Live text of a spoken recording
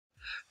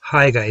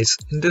Hi guys,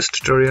 in this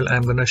tutorial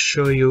I'm gonna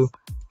show you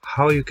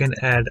how you can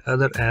add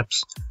other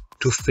apps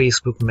to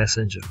Facebook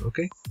Messenger.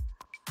 Okay,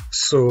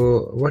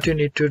 so what you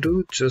need to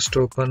do, just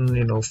open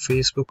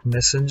Facebook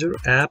Messenger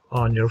app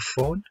on your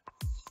phone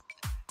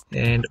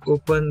and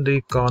open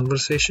the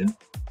conversation,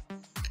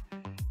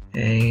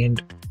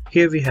 and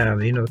here we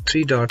have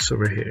three dots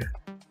over here.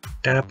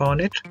 Tap on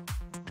it.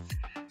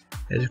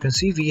 As you can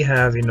see, we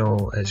have get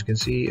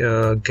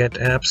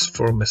apps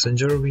for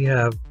Messenger. We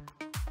have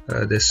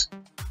this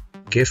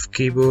GIF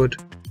keyboard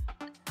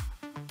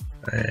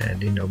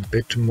and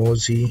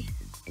Bitmoji,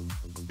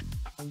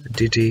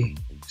 Ditty,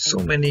 so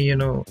many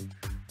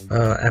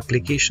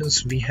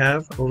applications we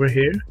have over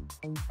here,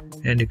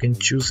 and you can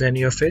choose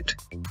any of it.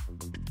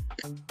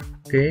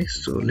 Okay,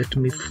 so let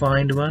me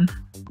find one.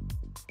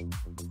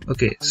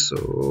 Okay, so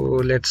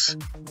let's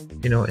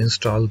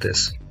install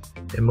this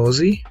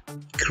Emoji.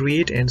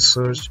 Create and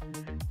search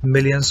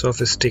millions of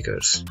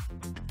stickers.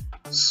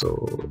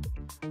 So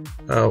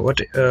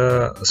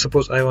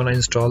suppose I want to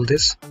install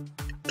this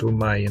to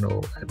my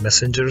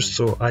Messenger,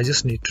 so I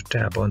just need to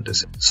tap on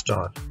this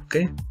install.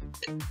 Okay,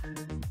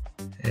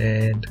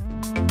 and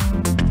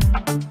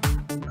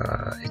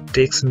it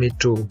takes me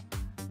to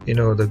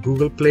the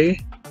Google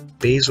Play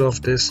page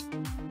of this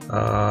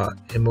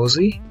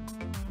Emoji,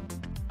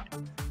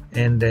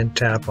 and then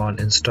tap on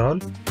install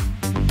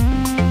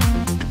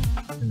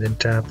and then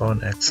tap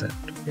on accept.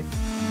 Okay,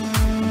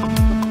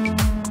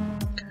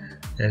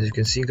 as you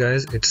can see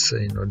guys, it's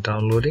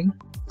downloading.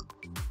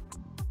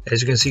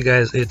 As you can see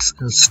guys, it's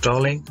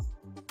installing.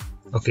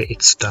 Okay,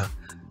 it's done.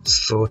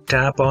 So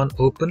tap on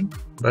open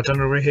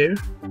button over here.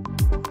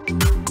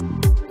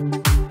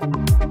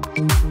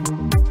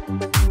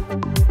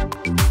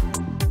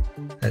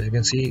 As you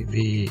can see,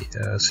 we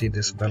see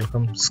this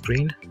welcome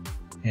screen,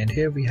 and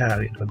here we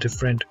have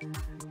different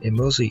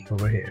emoji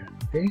over here.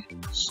 Okay,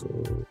 so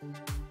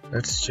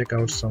let's check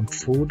out some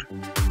food.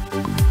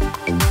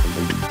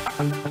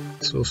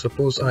 So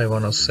suppose I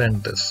want to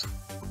send this.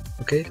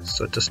 Okay,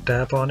 so just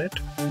tap on it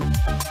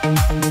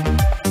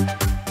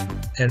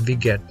and we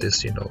get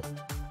this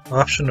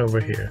option over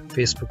here,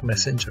 Facebook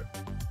Messenger.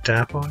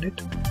 Tap on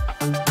it,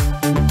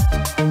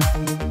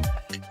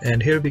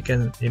 and here we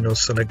can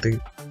select the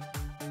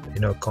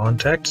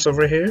contacts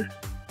over here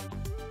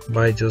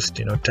by just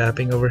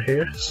tapping over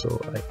here. So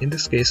in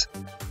this case,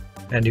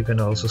 and you can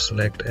also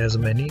select as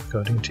many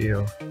according to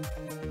your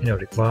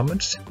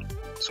requirements.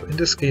 So in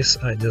this case,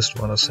 I just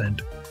want to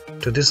send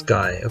to this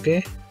guy.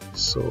 Okay,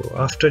 so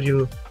after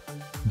you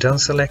done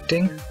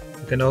selecting,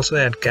 you can also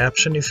add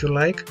caption if you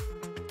like.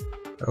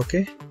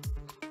 Okay,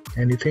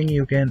 anything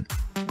you can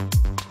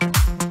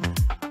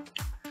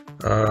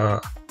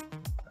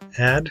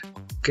add.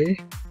 Okay,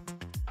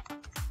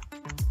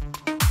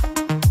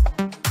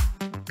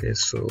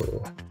 so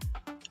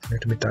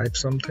let me type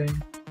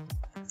something.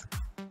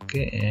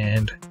 Okay,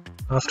 and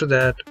after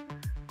that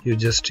you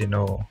just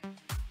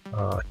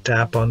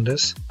tap on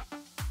this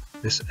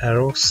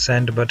arrow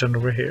send button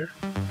over here.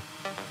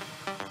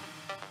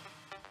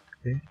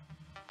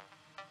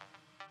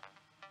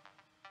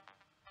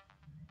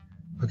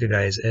 Okay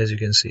guys, as you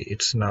can see,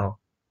 it's now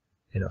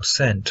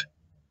sent.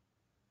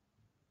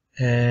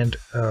 And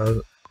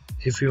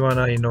if you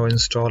wanna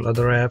install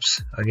other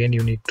apps, again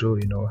you need to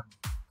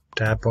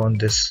tap on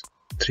this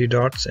three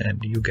dots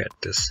and you get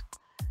this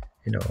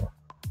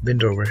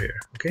window over here.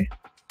 Okay,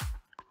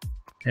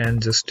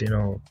 and just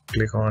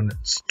click on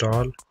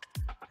install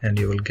and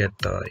you will get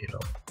the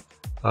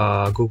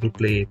Google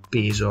Play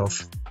page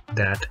of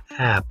that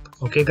app.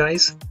 Okay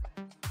guys,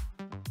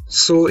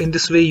 so in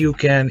this way you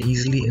can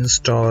easily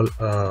install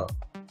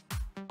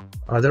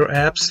other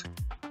apps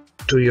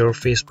to your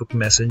Facebook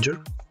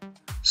Messenger.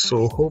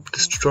 So hope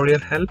this tutorial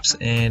helps,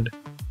 and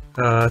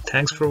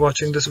thanks for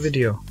watching this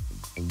video.